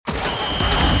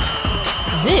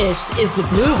This is the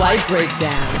Blue White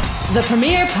Breakdown, the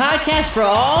premier podcast for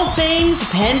all things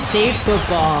Penn State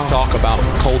football. Talk about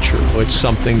culture. It's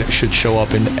something that should show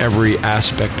up in every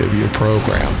aspect of your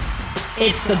program.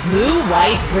 It's the Blue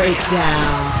White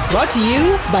Breakdown, brought to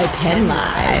you by Penn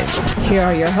Live. Here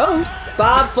are your hosts,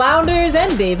 Bob Flounders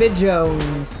and David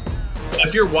Jones.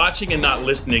 If you're watching and not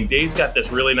listening, Dave's got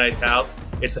this really nice house.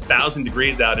 It's 1,000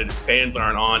 degrees out and his fans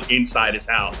aren't on inside his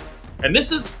house. And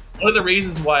this is one of the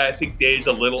reasons why I think Dave's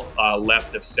a little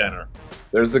left of center.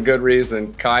 There's a good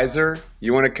reason. Kaiser,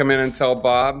 you want to come in and tell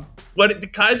Bob? What,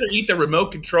 did Kaiser eat the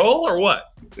remote control or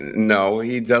what? No,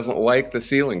 he doesn't like the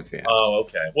ceiling fans. Oh,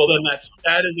 okay. Well, then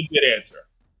that is a good answer.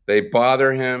 They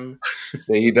bother him.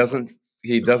 He doesn't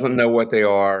know what they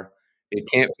are. He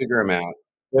can't figure them out.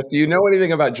 If you know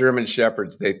anything about German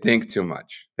Shepherds, they think too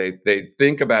much. They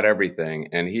think about everything,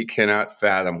 and he cannot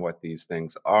fathom what these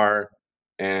things are.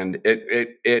 And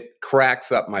it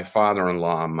cracks up my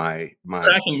father-in-law,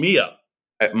 cracking me up,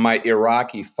 my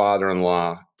Iraqi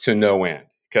father-in-law to no end,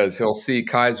 because he'll see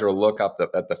Kaiser look up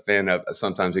at the fan.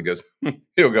 Sometimes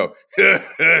he'll go,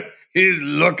 he's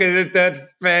looking at that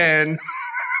fan.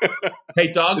 Hey,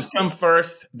 dogs come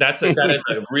first. That is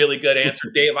a really good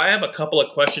answer. Dave, I have a couple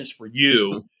of questions for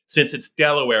you since it's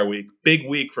Delaware week, big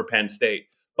week for Penn State.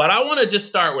 But I want to just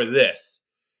start with this.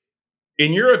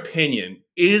 In your opinion,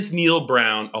 is Neil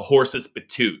Brown a horse's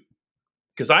patoot?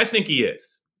 Because I think he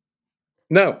is.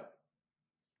 No.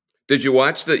 Did you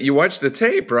watch the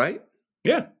tape, right?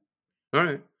 Yeah. All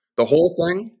right. The whole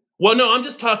thing? Well, no, I'm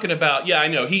just talking about, yeah, I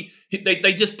know.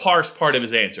 They just parsed part of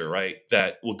his answer, right?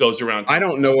 That goes around. I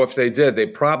don't know if they did. They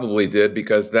probably did,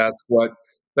 because that's what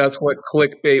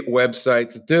clickbait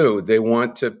websites do. They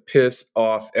want to piss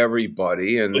off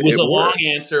everybody. And it was a long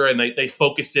answer, and they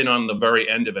focused in on the very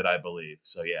end of it, I believe.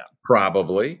 So, yeah.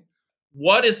 Probably.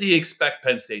 What does he expect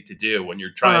Penn State to do when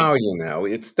you're trying? Oh,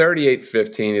 it's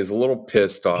 38-15. He's a little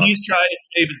pissed off. He's trying to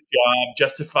save his job,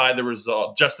 justify the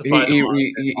result, justify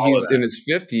he's in his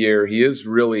fifth year. He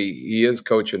is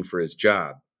coaching for his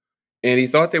job. And he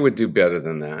thought they would do better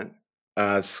than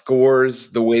that. Scores,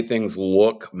 the way things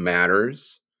look,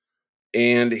 matters.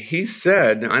 And he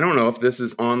said, I don't know if this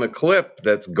is on the clip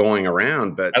that's going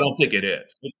around, but I don't think it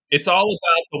is. It's all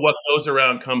about what goes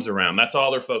around comes around. That's all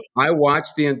they're focused on. I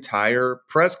watched the entire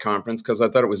press conference because I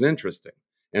thought it was interesting.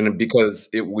 And because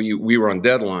we were on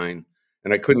deadline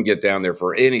and I couldn't get down there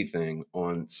for anything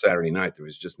on Saturday night. There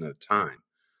was just no time.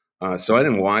 So I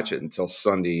didn't watch it until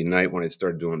Sunday night when I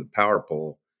started doing the power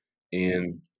poll.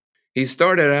 And he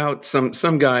started out,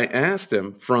 some guy asked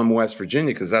him from West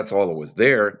Virginia, because that's all that was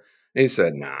there. And he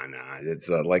said, nah, it's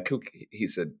he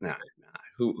said, nah,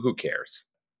 who cares?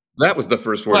 That was the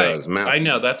first word out of his mouth. I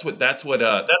know that's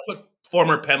what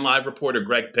former Penn Live reporter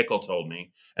Greg Pickle told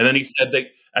me. And then he said that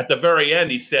at the very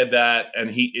end he said that,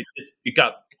 and it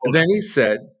got. Then he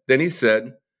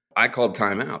said, I called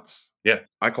timeouts. Yeah,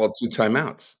 I called 2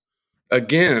 timeouts.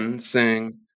 Again,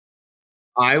 saying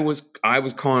I was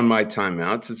calling my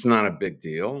timeouts. It's not a big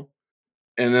deal.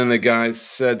 And then the guy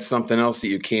said something else that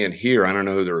you can't hear. I don't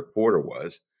know who the reporter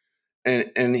was.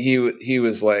 And he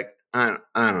was like, I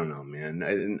don't know,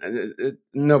 man.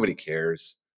 Nobody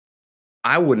cares.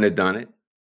 I wouldn't have done it.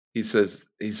 He says,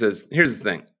 here's the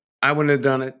thing. I wouldn't have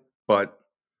done it, but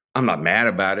I'm not mad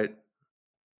about it.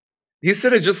 He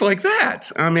said it just like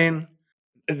that. I mean,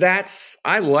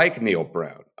 I like Neil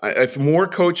Brown. If more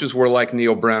coaches were like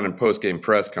Neil Brown in post-game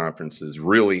press conferences,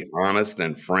 really honest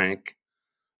and frank,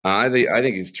 I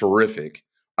think he's terrific.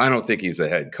 I don't think he's a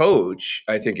head coach.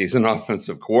 I think he's an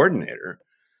offensive coordinator.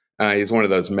 He's one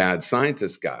of those mad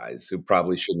scientist guys who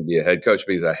probably shouldn't be a head coach,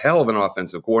 but he's a hell of an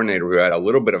offensive coordinator who had a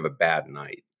little bit of a bad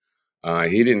night.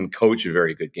 He didn't coach a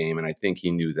very good game, and I think he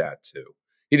knew that too.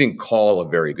 He didn't call a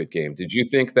very good game. Did you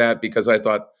think that? Because I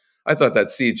thought that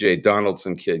C.J.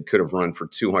 Donaldson kid could have run for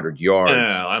 200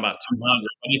 yards. Yeah, I'm about 200.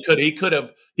 But he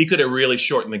could have really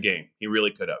shortened the game. He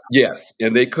really could have. Yes,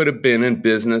 and they could have been in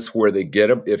business where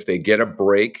if they get a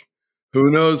break, who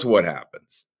knows what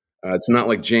happens. It's not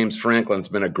like James Franklin's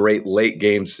been a great late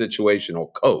game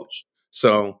situational coach.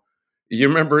 So you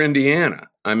remember Indiana.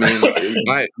 I mean,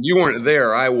 you weren't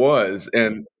there. I was.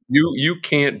 And you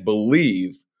can't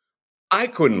believe. I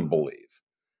couldn't believe.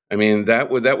 I mean, that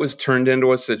was turned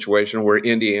into a situation where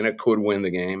Indiana could win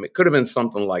the game. It could have been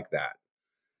something like that,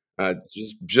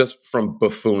 just from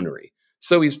buffoonery.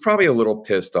 So he's probably a little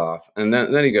pissed off. And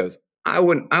then he goes, I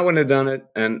wouldn't have done it.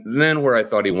 And then where I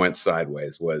thought he went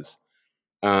sideways was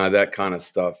that kind of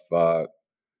stuff.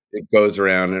 It goes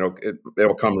around.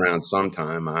 It'll come around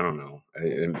sometime. I don't know.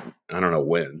 I don't know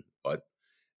when. But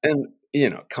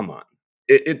come on.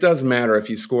 It does matter if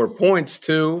you score points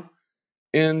too.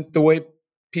 And the way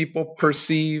people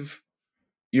perceive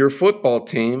your football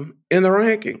team in the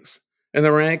rankings. And the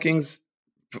rankings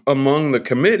among the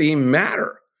committee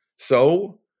matter.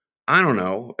 So, I don't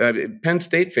know. Penn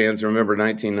State fans remember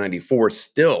 1994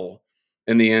 still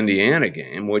in the Indiana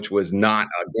game, which was not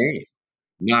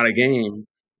a game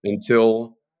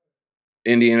until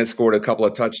Indiana scored a couple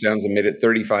of touchdowns and made it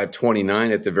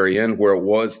 35-29 at the very end, where it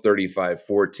was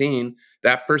 35-14.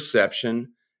 That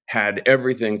perception had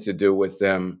everything to do with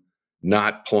them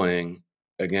not playing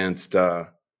against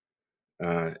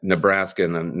Nebraska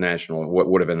in the national, what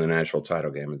would have been the national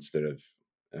title game instead of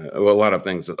a lot of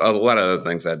other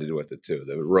things had to do with it too.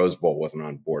 The Rose Bowl wasn't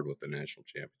on board with the national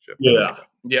championship. Yeah.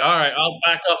 Yeah. All right. I'll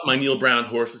back off my Neil Brown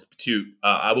horse's patoot.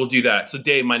 I will do that. So,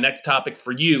 Dave, my next topic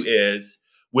for you is,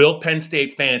 will Penn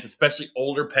State fans, especially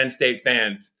older Penn State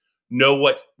fans, know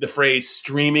what the phrase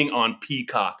streaming on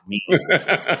Peacock means?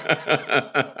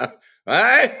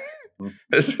 Right?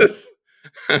 This is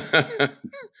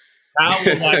How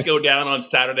will that go down on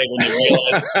Saturday when they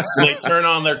realize when they turn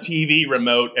on their TV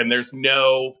remote and there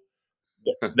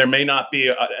may not be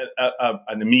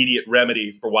an immediate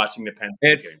remedy for watching the Penn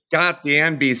State It's game? got the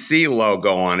NBC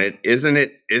logo on it, isn't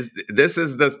it? This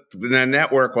is the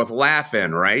network with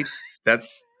Laugh-In, right?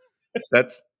 That's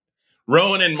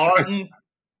Rowan and Martin.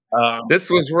 This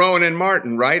was Rowan and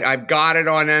Martin, right? I've got it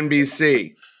on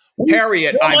NBC.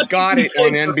 Harriet, I've got it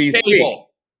on NBC.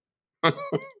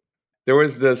 There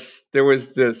was this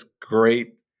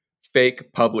great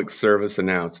fake public service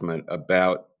announcement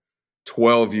about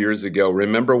 12 years ago.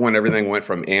 Remember when everything went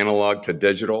from analog to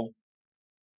digital?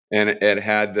 And it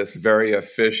had this very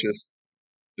officious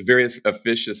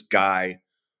guy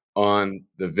on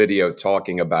the video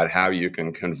talking about how you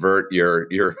can convert your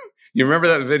you remember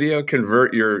that video?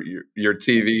 Convert your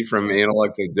TV from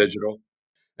analog to digital?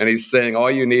 And he's saying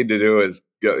all you need to do is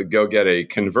go get a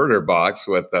converter box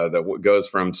with that goes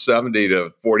from 70 to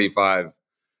 45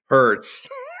 hertz.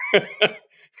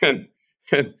 and,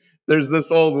 and there's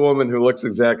this old woman who looks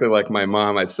exactly like my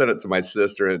mom. I said it to my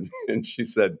sister, and she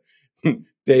said,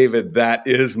 "David, that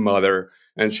is mother."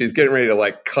 And she's getting ready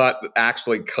to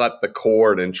actually cut the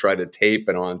cord and try to tape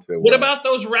it onto. What about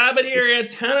those rabbit ear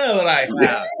antenna that I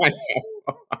have?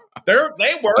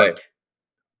 They work. Hey,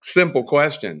 simple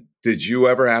question. Did you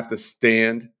ever have to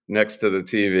stand next to the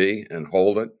TV and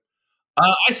hold it?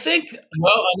 I think,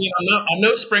 well, I mean, I'm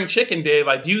no spring chicken, Dave.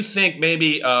 I do think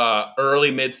maybe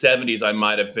early mid 70s I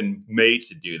might have been made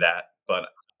to do that, but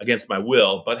against my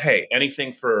will. But hey,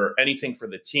 anything for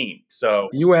the team. So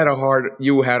you had a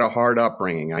hard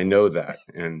upbringing. I know that.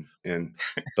 And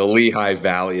the Lehigh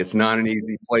Valley, it's not an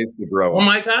easy place to grow up. Oh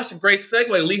my gosh, a great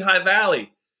segue. Lehigh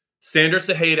Valley. Sanders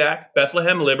Sahadak,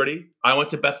 Bethlehem Liberty. I went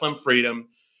to Bethlehem Freedom.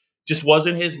 Just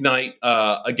wasn't his night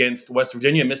against West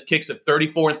Virginia. Missed kicks of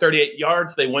 34 and 38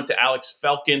 yards. They went to Alex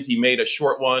Felkins. He made a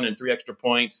short one and 3 extra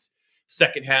points.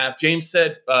 Second half, James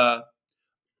said,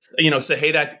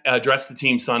 Sahadak addressed the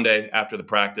team Sunday after the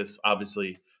practice.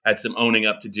 Obviously, had some owning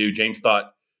up to do. James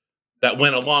thought that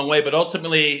went a long way, but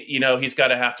ultimately, he's got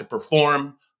to have to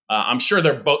perform. I'm sure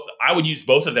they're both. I would use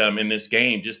both of them in this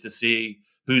game just to see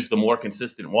who's the more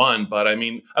consistent one. But I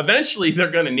mean, eventually they're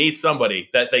going to need somebody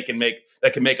that they can make a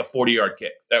 40-yard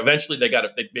kick. Eventually they'd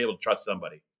be able to trust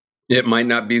somebody. It might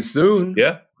not be soon.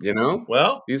 Yeah.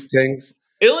 Well, these things.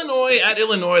 Illinois at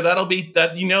Illinois, that'll be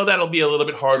a little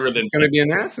bit harder than. It's going to be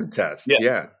an acid test.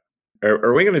 Yeah.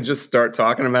 Are we going to just start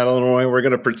talking about Illinois? We're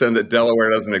going to pretend that Delaware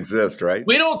doesn't exist, right?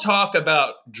 We don't talk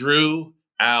about Drew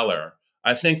Aller.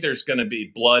 I think there's going to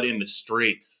be blood in the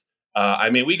streets.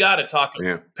 We got to talk.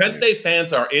 Yeah. Penn State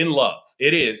fans are in love.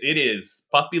 It is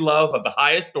puppy love of the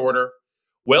highest order,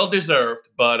 well deserved.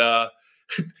 But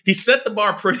he set the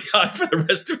bar pretty high for the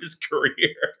rest of his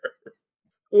career.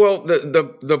 Well,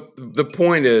 the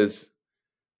point is,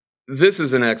 this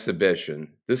is an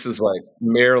exhibition. This is like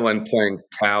Maryland playing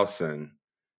Towson.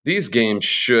 These games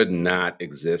should not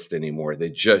exist anymore. They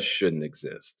just shouldn't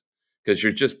exist because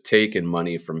you're just taking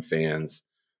money from fans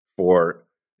for.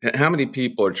 How many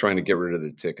people are trying to get rid of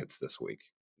the tickets this week?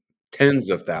 Tens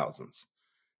of thousands.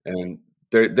 And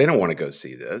they don't want to go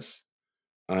see this.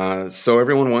 So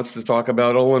everyone wants to talk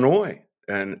about Illinois.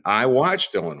 And I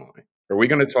watched Illinois. Are we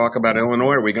going to talk about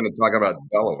Illinois or are we going to talk about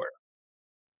Delaware?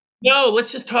 No,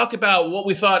 let's just talk about what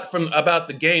we thought about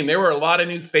the game. There were a lot of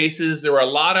new faces. There were a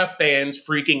lot of fans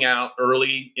freaking out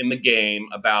early in the game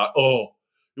about,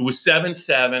 it was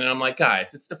 7-7. And I'm like,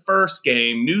 guys, it's the first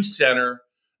game, new center,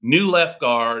 new left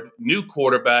guard, new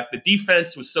quarterback. The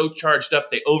defense was so charged up,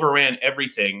 they overran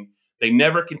everything. They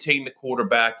never contained the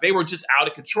quarterback. They were just out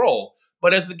of control.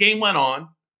 But as the game went on,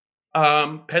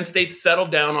 Penn State settled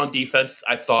down on defense,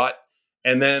 I thought.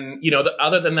 And then,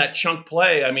 other than that chunk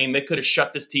play, I mean, they could have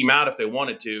shut this team out if they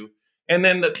wanted to. And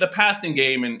then the passing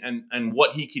game and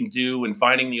what he can do and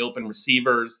finding the open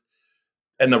receivers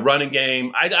and the running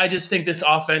game. I just think this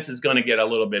offense is going to get a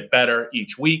little bit better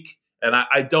each week. And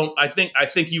I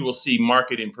think you will see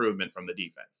market improvement from the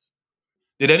defense.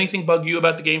 Did anything bug you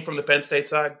about the game from the Penn State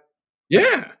side?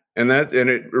 Yeah. And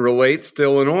it relates to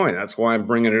Illinois. That's why I'm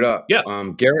bringing it up. Yeah.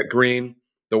 Garrett Green,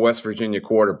 the West Virginia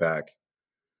quarterback,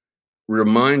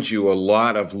 reminds you a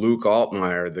lot of Luke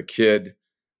Altmaier, the kid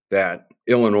that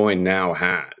Illinois now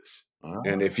has.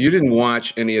 And if you didn't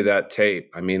watch any of that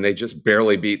tape, I mean, they just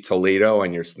barely beat Toledo,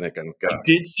 and you're thinking, God. I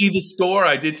did see the score.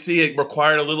 I did see it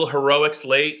required a little heroics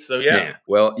late. So yeah.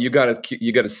 Well, you got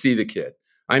to see the kid.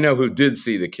 I know who did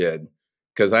see the kid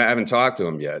because I haven't talked to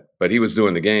him yet, but he was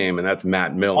doing the game, and that's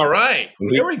Matt Miller. All right,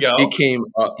 here we go.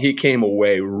 He came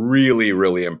away really,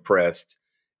 really impressed,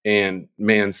 and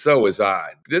man, so was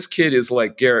I. This kid is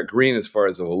like Garrett Green as far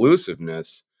as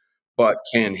elusiveness, but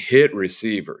can hit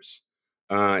receivers.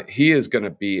 He is going to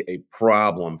be a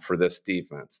problem for this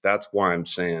defense. That's why I'm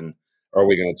saying, are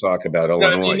we going to talk about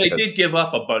Illinois? I mean, they did give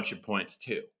up a bunch of points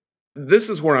too. This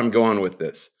is where I'm going with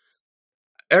this.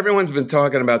 Everyone's been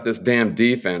talking about this damn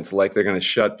defense like they're going to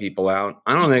shut people out.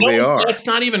 I don't think they are. It's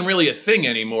not even really a thing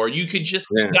anymore. You could just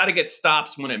got to get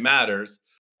stops when it matters.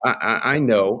 I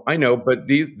know, but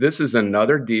this is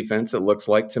another defense. It looks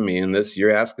like to me, and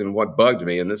you're asking what bugged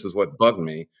me, and this is what bugged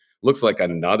me. Looks like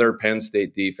another Penn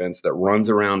State defense that runs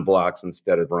around blocks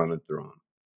instead of running through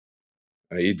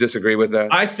them. You disagree with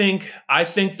that? I think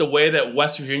the way that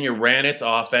West Virginia ran its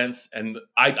offense, and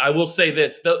I will say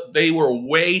this, they were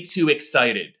way too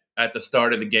excited at the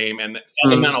start of the game, and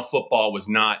fundamental football was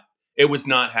not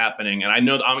happening. And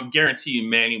I guarantee you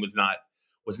Manny was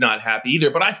not happy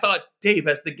either. But I thought, Dave,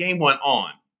 as the game went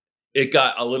on, it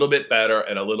got a little bit better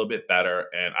and a little bit better.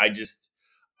 And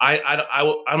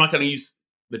I'm not going to use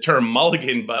the term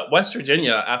mulligan, but West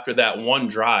Virginia, after that one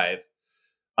drive,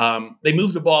 they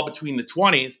moved the ball between the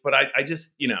 20s, but I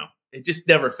just, it just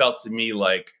never felt to me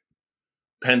like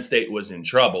Penn State was in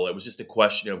trouble. It was just a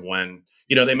question of when,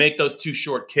 they make those two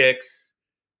short kicks.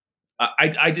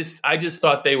 I just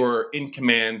thought they were in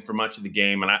command for much of the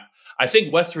game. And I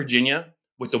think West Virginia,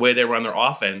 with the way they run their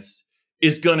offense,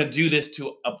 is going to do this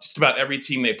to just about every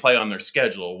team they play on their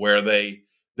schedule, where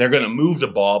they're going to move the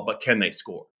ball, but can they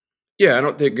score? Yeah, I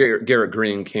don't think Garrett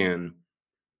Green can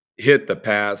hit the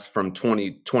pass from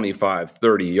 20, 25,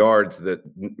 30 yards that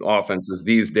offenses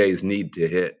these days need to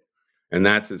hit. And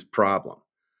that's his problem.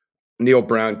 Neil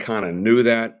Brown kind of knew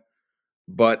that,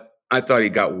 but I thought he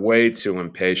got way too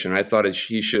impatient. I thought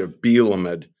he should have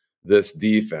Bielema'd this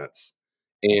defense.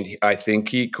 And I think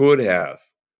he could have,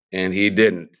 and he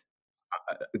didn't.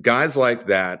 Guys like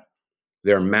that,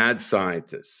 they're mad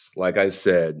scientists. Like I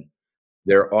said,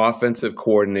 they're offensive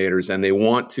coordinators, and they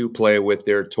want to play with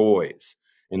their toys,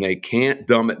 and they can't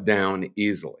dumb it down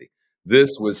easily.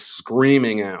 This was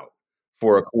screaming out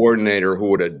for a coordinator who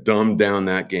would have dumbed down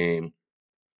that game.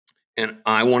 And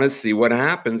I want to see what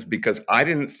happens, because I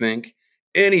didn't think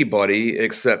anybody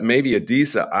except maybe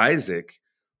Adisa Isaac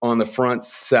on the front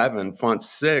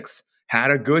six had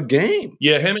a good game.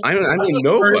 Yeah, I mean,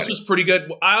 nobody. Curtis was pretty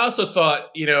good. I also thought,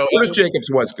 Curtis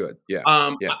Jacobs was good. Yeah.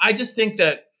 I just think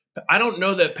that I don't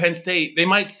know that Penn State, they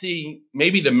might see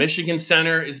maybe the Michigan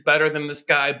center is better than this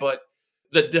guy, but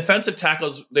the defensive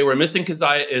tackles, they were missing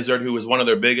Keziah Izzard, who was one of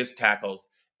their biggest tackles.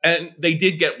 And they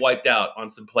did get wiped out on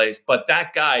some plays, but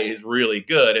that guy is really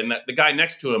good. And the guy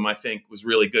next to him, I think, was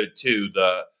really good too.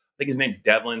 I think his name's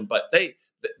Devlin, but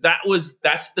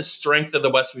that's the strength of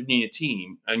the West Virginia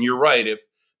team. And you're right. If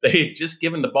they had just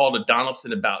given the ball to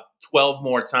Donaldson about 12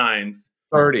 more times.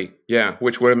 30, yeah,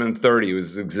 which would have been 30. It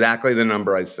was exactly the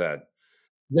number I said.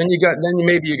 Then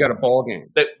maybe you got a ball game.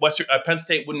 That Penn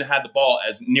State wouldn't have had the ball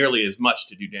as nearly as much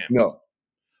to do damage. No.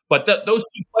 But those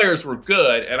two players were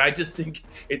good, and I just think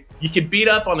you can beat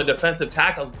up on the defensive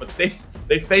tackles, but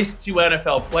they faced two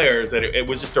NFL players, and it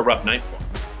was just a rough night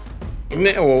for them.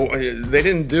 No, they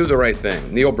didn't do the right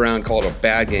thing. Neil Brown called a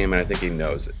bad game, and I think he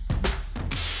knows it.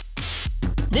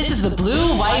 This is the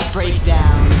Blue-White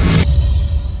Breakdown.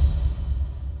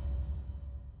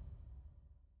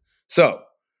 So,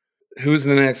 who's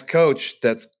the next coach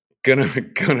that's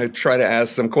gonna try to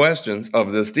ask some questions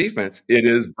of this defense? It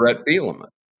is Brett Bielema.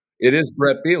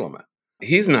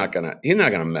 He's not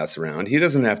gonna mess around. He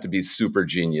doesn't have to be super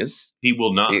genius. He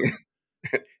will not.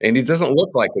 And he doesn't look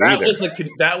like it either.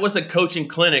 That was a coaching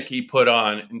clinic he put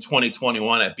on in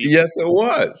 2021 at BYU. Yes, it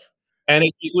was. And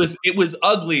it was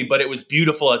ugly, but it was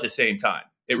beautiful at the same time.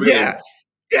 It really was.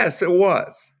 Yes, it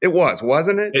was. It was,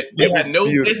 wasn't it? They It was had no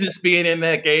beautiful. business being in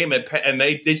that game, and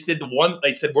they just did the one.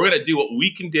 They said we're going to do what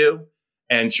we can do,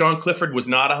 and Sean Clifford was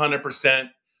not 100%,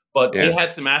 but they Yeah.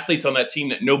 had some athletes on that team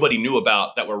that nobody knew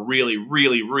about that were really,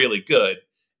 really, really good,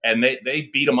 and they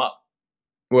beat them up.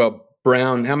 Well,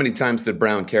 Brown, how many times did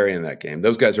Brown carry in that game?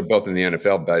 Those guys are both in the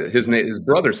NFL, but his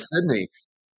brother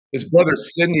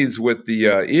Sidney's with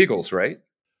the Eagles, right?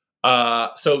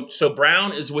 So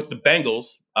Brown is with the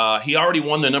Bengals. He already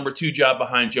won the number 2 job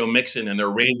behind Joe Mixon, and they're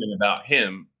raving about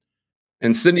him.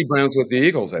 And Sidney Brown's with the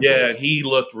Eagles, I Yeah, believe. he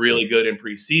looked really good in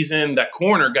preseason. That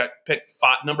corner got picked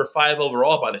number 5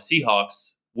 overall by the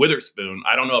Seahawks, Witherspoon.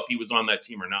 I don't know if he was on that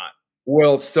team or not.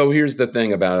 Well, so here's the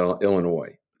thing about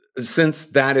Illinois. Since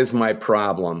that is my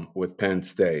problem with Penn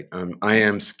State, I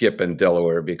am skipping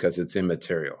Delaware because it's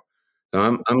immaterial.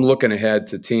 So I'm looking ahead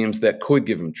to teams that could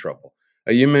give them trouble.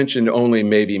 You mentioned only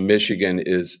maybe Michigan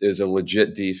is a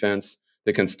legit defense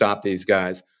that can stop these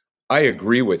guys. I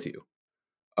agree with you.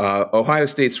 Ohio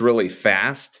State's really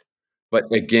fast, but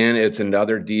again, it's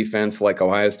another defense like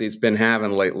Ohio State's been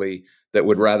having lately that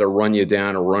would rather run you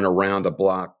down or run around the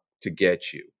block to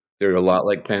get you. They're a lot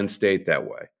like Penn State that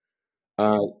way.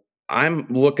 Uh, I'm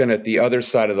looking at the other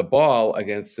side of the ball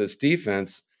against this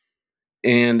defense.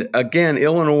 And again,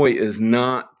 Illinois is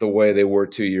not the way they were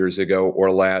 2 years ago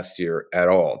or last year at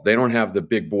all. They don't have the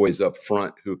big boys up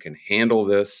front who can handle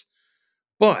this.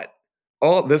 But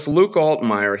all this Luke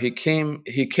Altmaier, he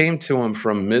came to him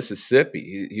from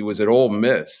Mississippi. He was at Ole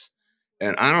Miss,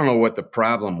 and I don't know what the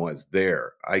problem was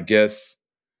there. I guess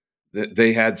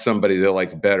they had somebody they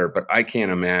liked better, but I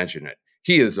can't imagine it.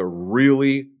 He is a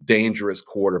really dangerous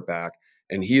quarterback,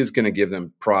 and he is going to give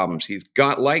them problems. He's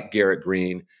got like Garrett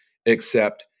Green,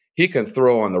 except he can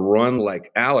throw on the run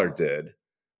like Allard did,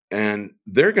 and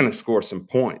they're going to score some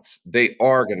points. They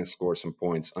are going to score some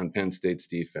points on Penn State's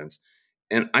defense.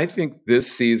 And I think this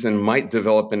season might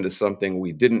develop into something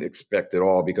we didn't expect at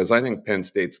all because I think Penn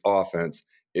State's offense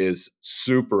is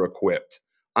super equipped.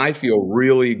 I feel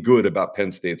really good about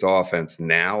Penn State's offense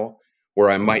now, where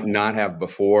I might not have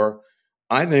before.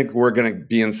 I think we're going to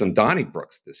be in some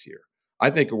Donniebrooks this year. I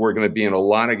think we're going to be in a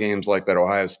lot of games like that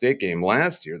Ohio State game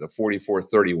last year, the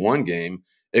 44-31 game,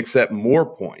 except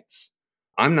more points.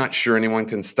 I'm not sure anyone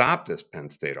can stop this Penn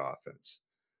State offense.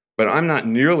 But I'm not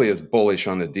nearly as bullish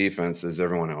on the defense as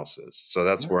everyone else is. So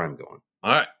that's where I'm going.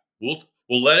 All right.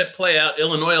 We'll let it play out.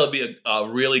 Illinois will be a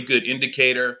really good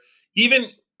indicator.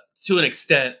 Even to an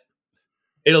extent,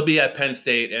 it'll be at Penn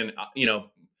State. And,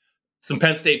 some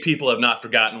Penn State people have not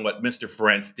forgotten what Mr.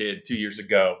 Ferentz did 2 years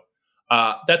ago.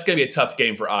 That's going to be a tough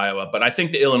game for Iowa. But I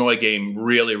think the Illinois game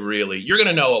really, you're going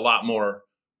to know a lot more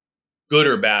good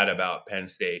or bad about Penn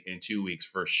State in 2 weeks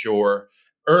for sure.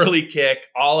 Early kick,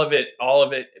 all of it.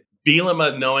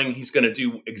 Bielema knowing he's going to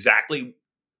do exactly,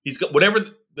 he's got whatever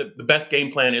the best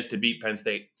game plan is to beat Penn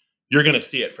State. You're going to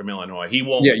see it from Illinois. He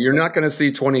won't. Yeah, you're not going to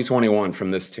see 2021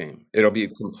 from this team. It'll be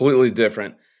completely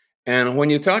different. And when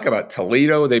you talk about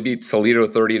Toledo, they beat Toledo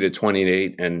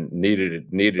 30-28 and needed.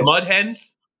 The Mud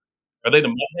Hens? Are they the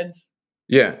Mud Hens?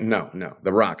 Yeah, no,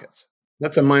 the Rockets.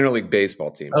 That's a minor league baseball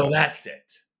team. Oh, that's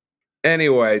it.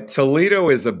 Anyway, Toledo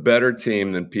is a better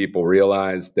team than people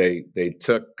realize. They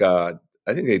took, I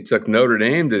think they took Notre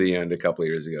Dame to the end a couple of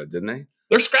years ago, didn't they?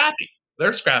 They're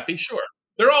scrappy, sure.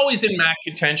 They're always in MAC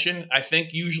contention. I think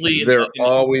usually they're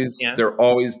always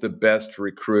the best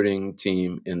recruiting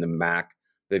team in the MAC.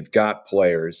 They've got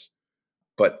players,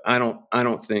 but I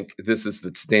don't think this is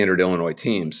the standard Illinois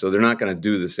team. So they're not going to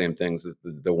do the same things that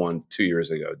the one 2 years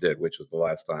ago did, which was the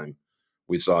last time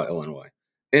we saw Illinois.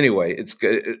 Anyway, it's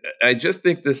good. I just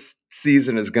think this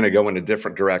season is going to go in a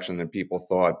different direction than people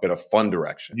thought, but a fun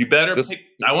direction. You better pick.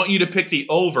 I want you to pick the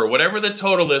over. Whatever the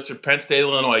total is for Penn State,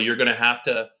 Illinois, you're going to have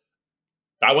to.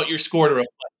 I want your score to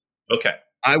reflect. Okay.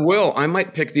 I will. I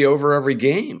might pick the over every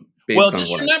game. Well,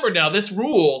 just remember now, this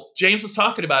rule, James was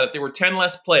talking about it. There were 10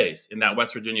 less plays in that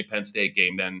West Virginia Penn State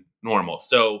game than normal.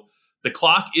 So the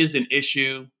clock is an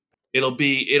issue. It'll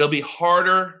be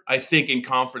harder, I think, in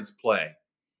conference play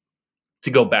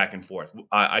to go back and forth.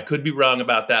 I could be wrong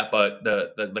about that, but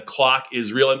the clock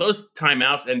is real. And those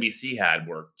timeouts NBC had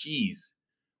were,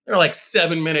 they're like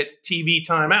 7-minute TV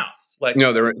timeouts. Like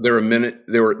no, they're a minute.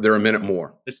 They're a minute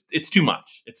more. It's too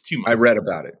much. It's too much. I read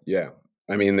about it. Yeah.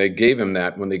 I mean, they gave him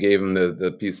that when they gave him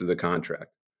the piece of the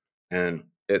contract, and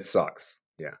it sucks.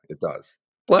 Yeah, it does.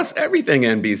 Plus, everything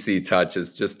NBC touches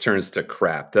just turns to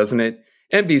crap, doesn't it?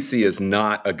 NBC is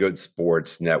not a good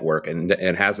sports network, and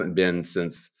it hasn't been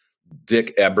since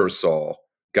Dick Ebersol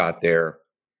got there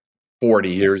 40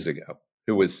 years ago,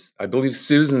 who was, I believe,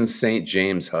 Susan St.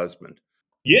 James' husband.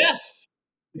 Yes.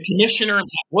 The commissioner,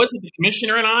 was it the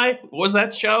commissioner and I? What was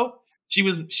that show? She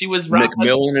was Rock Hudson.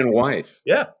 McMillan and Wife.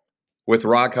 Yeah. With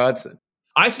Rock Hudson.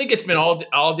 I think it's been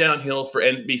all downhill for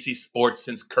NBC Sports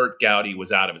since Kurt Gowdy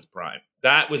was out of his prime.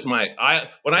 That was when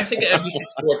I think of NBC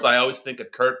Sports, I always think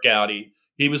of Kurt Gowdy.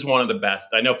 He was one of the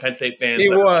best. I know Penn State fans. He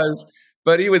was,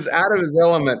 but he was out of his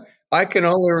element. I can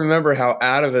only remember how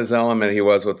out of his element he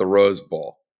was with the Rose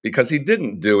Bowl because he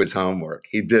didn't do his homework.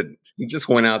 He didn't. He just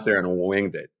went out there and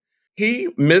winged it. He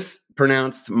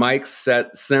mispronounced Mike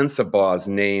Sensabaugh's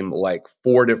name like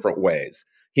 4 different ways.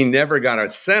 He never got a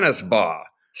Sensenbaugh.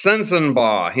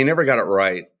 He never got it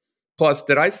right. Plus,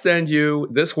 did I send you,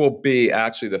 this will be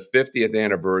actually the 50th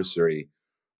anniversary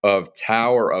of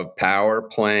Tower of Power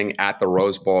playing at the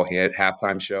Rose Bowl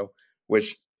halftime show,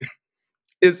 which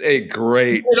is a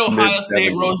great Did Ohio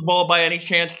State Rose Bowl by any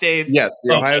chance, Dave? Yes,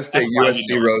 the Ohio State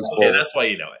USC Rose Bowl. Okay, that's why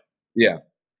you know it. Yeah.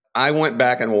 I went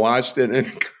back and watched it,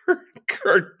 and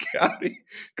Kurt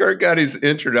Gowdy's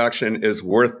introduction is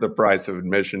worth the price of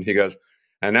admission. He goes,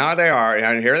 and now they are,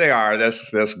 and here they are,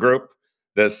 this group,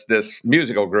 this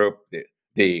musical group,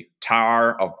 the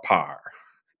Tar of Par.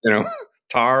 You know,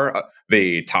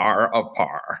 the Tar of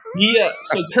Par. Yeah,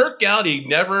 so Kurt Gowdy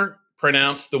never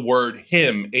pronounced the word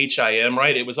him, H-I-M,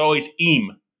 right? It was always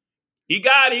eem. He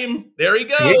got him. There he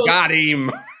goes. He got him.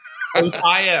 It was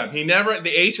I-M.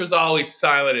 The H was always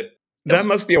silent. That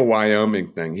must be a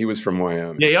Wyoming thing. He was from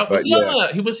Wyoming. Yeah, was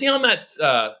he on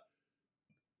that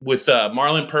with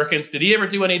Marlon Perkins? Did he ever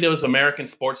do any of those American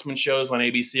sportsman shows on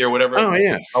ABC or whatever? Oh,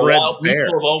 yeah. Fred Bear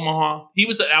of Omaha. He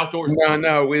was an outdoors.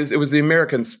 No, it was the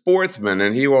American Sportsman,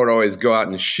 and he would always go out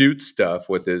and shoot stuff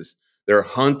with their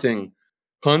hunting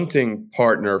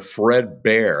partner, Fred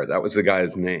Bear. That was the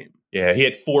guy's name. Yeah, he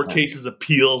had 4 cases of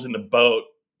peels in the boat.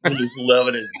 He was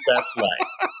living his best life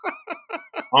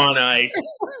on ice,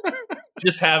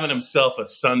 just having himself a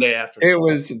Sunday afternoon.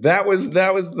 That was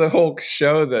the whole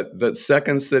show that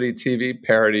Second City TV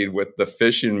parodied with The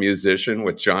Fishing Musician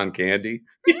with John Candy.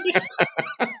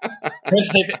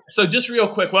 So just real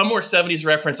quick, one more 70s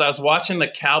reference. I was watching the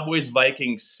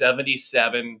Cowboys-Vikings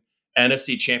 77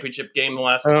 NFC Championship game the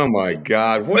last week. Oh my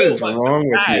God, what is wrong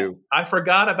with you? I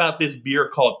forgot about this beer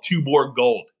called Tuborg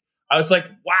Gold. I was like,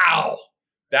 wow,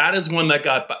 that is one that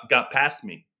got past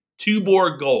me.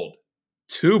 Tuborg Gold.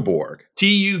 Tuborg.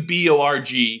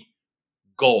 Tuborg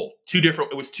Gold.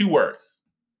 It was 2 words.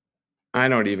 I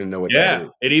don't even know what that is.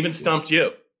 It even stumped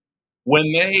you.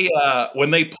 When they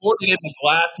poured it in the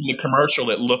glass in the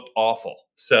commercial, it looked awful.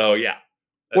 So yeah.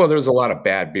 Well, there was a lot of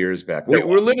bad beers back.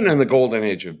 We're living in the golden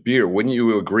age of beer. Wouldn't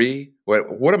you agree?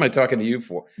 What am I talking to you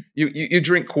for? You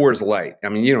drink Coors Light. I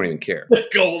mean, you don't even care. The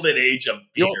golden age of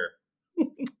beer.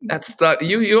 That stuff.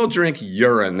 You'll drink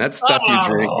urine. That stuff you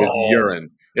drink is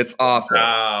urine. It's awful.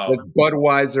 It's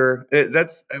Budweiser.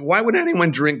 Why would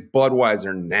anyone drink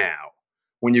Budweiser now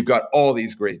when you've got all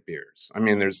these great beers? I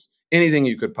mean, there's anything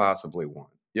you could possibly want.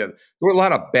 Yeah, there were a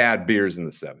lot of bad beers in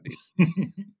the 70s.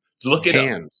 Look it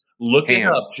up. Look it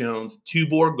up, Jones.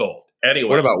 Tuborg Gold. Anyway.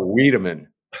 What about Wiedemann?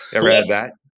 Ever had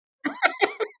that?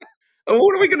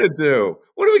 What are we going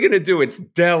to do? It's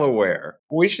Delaware.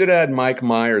 We should add Mike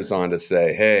Myers on to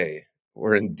say, hey,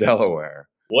 we're in Delaware.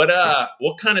 What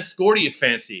kind of score do you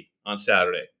fancy on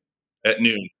Saturday at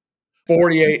noon?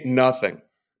 48-0.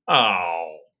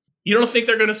 Oh. You don't think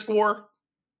they're going to score?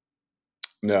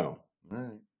 No. All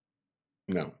right.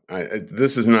 No.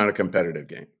 This is not a competitive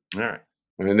game. All right.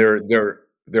 I mean,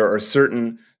 there are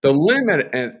certain the limit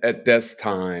at this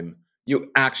time. You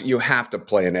have to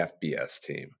play an FBS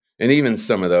team, and even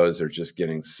some of those are just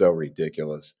getting so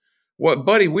ridiculous. What,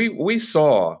 buddy? We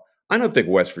saw. I don't think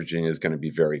West Virginia is going to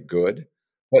be very good,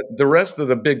 but the rest of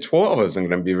the Big 12 isn't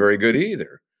going to be very good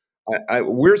either.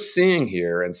 We're seeing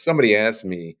here, and somebody asked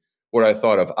me what I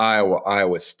thought of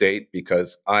Iowa State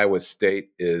because Iowa State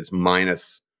is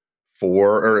 -4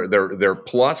 or they're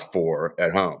 +4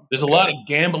 at home. There's a lot of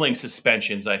gambling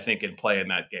suspensions, I think, in play in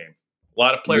that game. A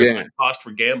lot of players get tossed for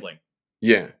gambling.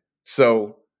 Yeah.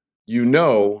 So,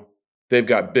 they've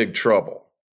got big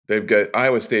trouble.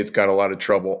 Iowa State's got a lot of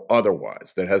trouble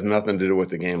otherwise that has nothing to do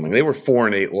with the gambling. They were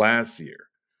 4-8 last year.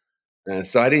 And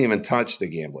so I didn't even touch the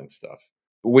gambling stuff.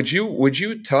 Would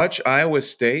you touch Iowa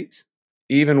State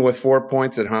even with 4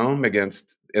 points at home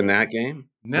in that game?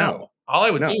 No. All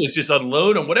I would do is just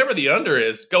unload them. Whatever the under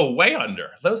is, go way under.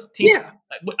 Those teams,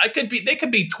 they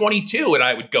could be 22, and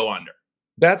I would go under.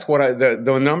 That's what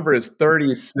the number is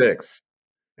 36,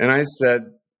 and I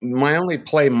said my only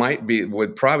play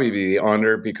would probably be the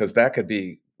under because that could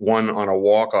be won on a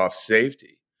walk-off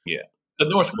safety. Yeah, the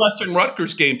Northwestern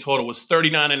Rutgers game total was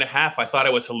 39.5. I thought I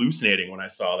was hallucinating when I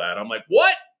saw that. I'm like,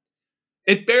 what?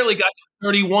 It barely got to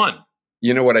 31.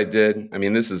 You know what I did? I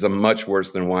mean, this is a much worse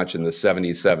than watching the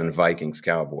 77 Vikings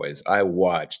Cowboys. I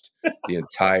watched the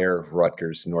entire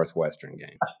Rutgers Northwestern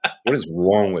game. What is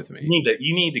wrong with me?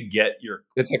 You need to get your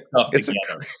It's stuff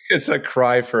together. it's a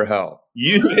cry for help.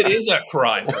 It is a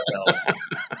cry for help.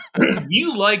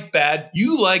 You like bad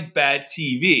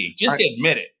TV. Just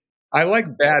admit it. I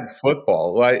like bad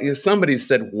football. Somebody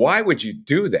said, "Why would you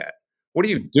do that? What are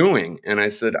you doing?" And I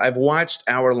said, "I've watched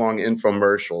hour-long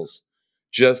infomercials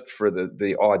just for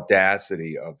the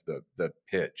audacity of the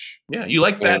pitch." Yeah, you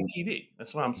like bad TV.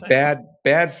 That's what I'm saying.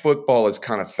 Bad football is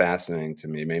kind of fascinating to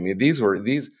me. I mean,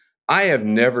 I have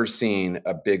never seen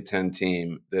a Big Ten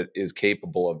team that is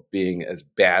capable of being as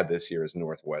bad this year as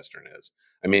Northwestern is.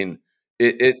 I mean,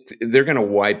 they're going to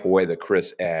wipe away the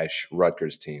Chris Ash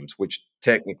Rutgers teams, which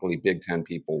technically Big Ten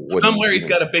people wouldn't. Somewhere he's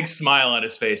got a big smile on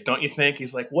his face, don't you think?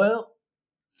 He's like, well,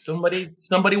 somebody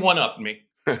one-upped me.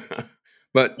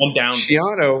 But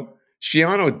Schiano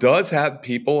does have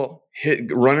people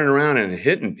running around and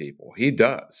hitting people. He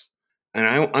does. And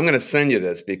I'm going to send you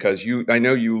this because I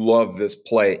know you love this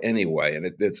play anyway, and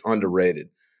it's underrated.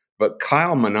 But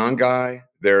Kyle Monangai,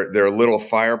 their little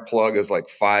fire plug is like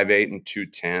 5'8" and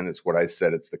 210 is what I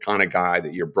said. It's the kind of guy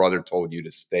that your brother told you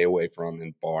to stay away from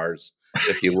in bars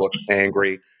if you look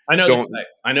angry. I know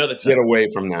the type. Get away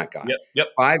from that guy. Yep.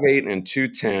 5'8" and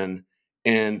 210.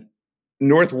 And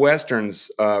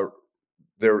Northwestern's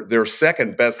their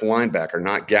second best linebacker,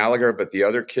 not Gallagher, but the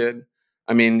other kid.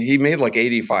 I mean, he made like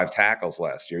 85 tackles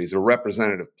last year. He's a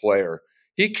representative player.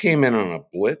 He came in on a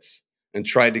blitz and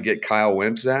tried to get Kyle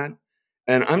Wimsatt.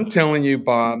 And I'm telling you,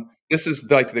 Bob, this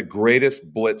is like the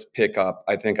greatest blitz pickup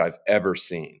I think I've ever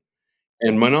seen.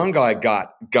 And Monangai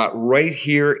got right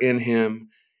here in him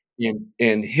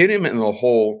and hit him in the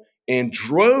hole and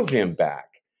drove him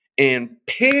back and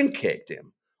pancaked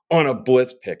him on a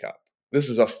blitz pickup. This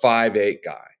is a 5'8"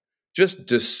 guy. Just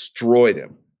destroyed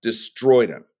him.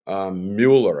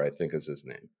 Mueller, I think is his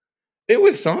name. It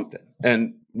was something.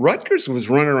 And Rutgers was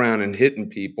running around and hitting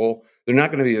people. They're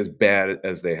not going to be as bad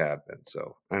as they have been.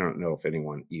 So I don't know if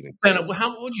anyone even. And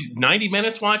how would you 90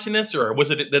 minutes watching this, or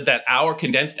was it that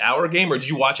condensed hour game, or did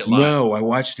you watch it live? No, I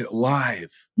watched it live.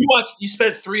 You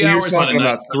spent 3 hours on it.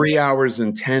 About 3 hours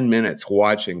and 10 minutes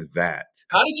watching that.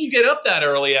 How did you get up that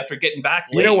early after getting back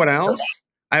late? You know what else?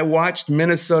 I watched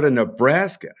Minnesota,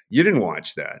 Nebraska. You didn't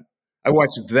watch that. I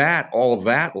watched all of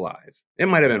that live. It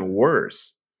might have been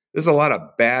worse. There's a lot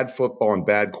of bad football and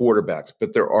bad quarterbacks,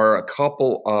 but there are a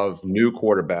couple of new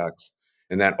quarterbacks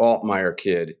and that Altmaier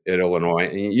kid at Illinois.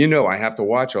 And I have to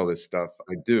watch all this stuff.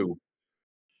 I do.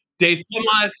 Dave,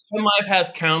 Penn Live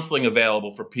has counseling available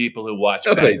for people who watch.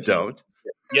 No, they don't.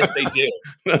 Yes, they do.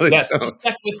 No, they don't.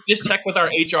 Just check with our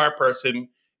HR person.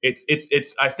 It's.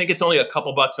 I think it's only a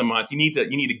couple bucks a month. You need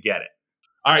to get it.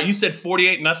 All right, you said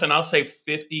 48-0. I'll say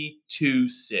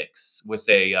 52-6 with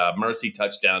a mercy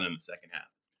touchdown in the second half,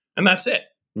 and that's it.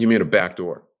 You mean a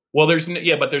backdoor? Well, there's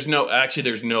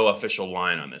no official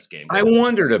line on this game. I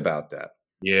wondered about that.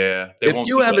 Yeah,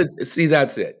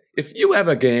 that's it. If you have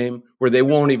a game where they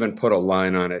won't even put a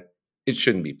line on it, it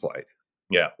shouldn't be played.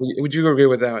 Yeah. Would you agree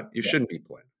with that? You shouldn't be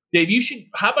played. Dave,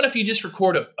 how about if you just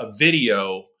record a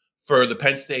video for the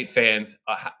Penn State fans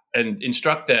and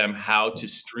instruct them how to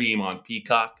stream on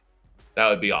Peacock? That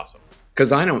would be awesome.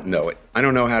 Because I don't know it. I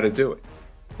don't know how to do it.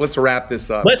 Let's wrap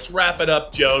this up. Let's wrap it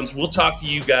up, Jones. We'll talk to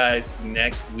you guys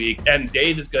next week. And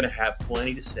Dave is going to have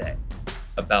plenty to say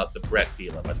about the Brett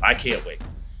Bielema. I can't wait.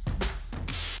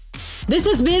 This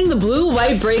has been the Blue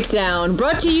White Breakdown,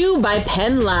 brought to you by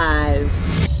Penn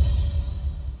Live.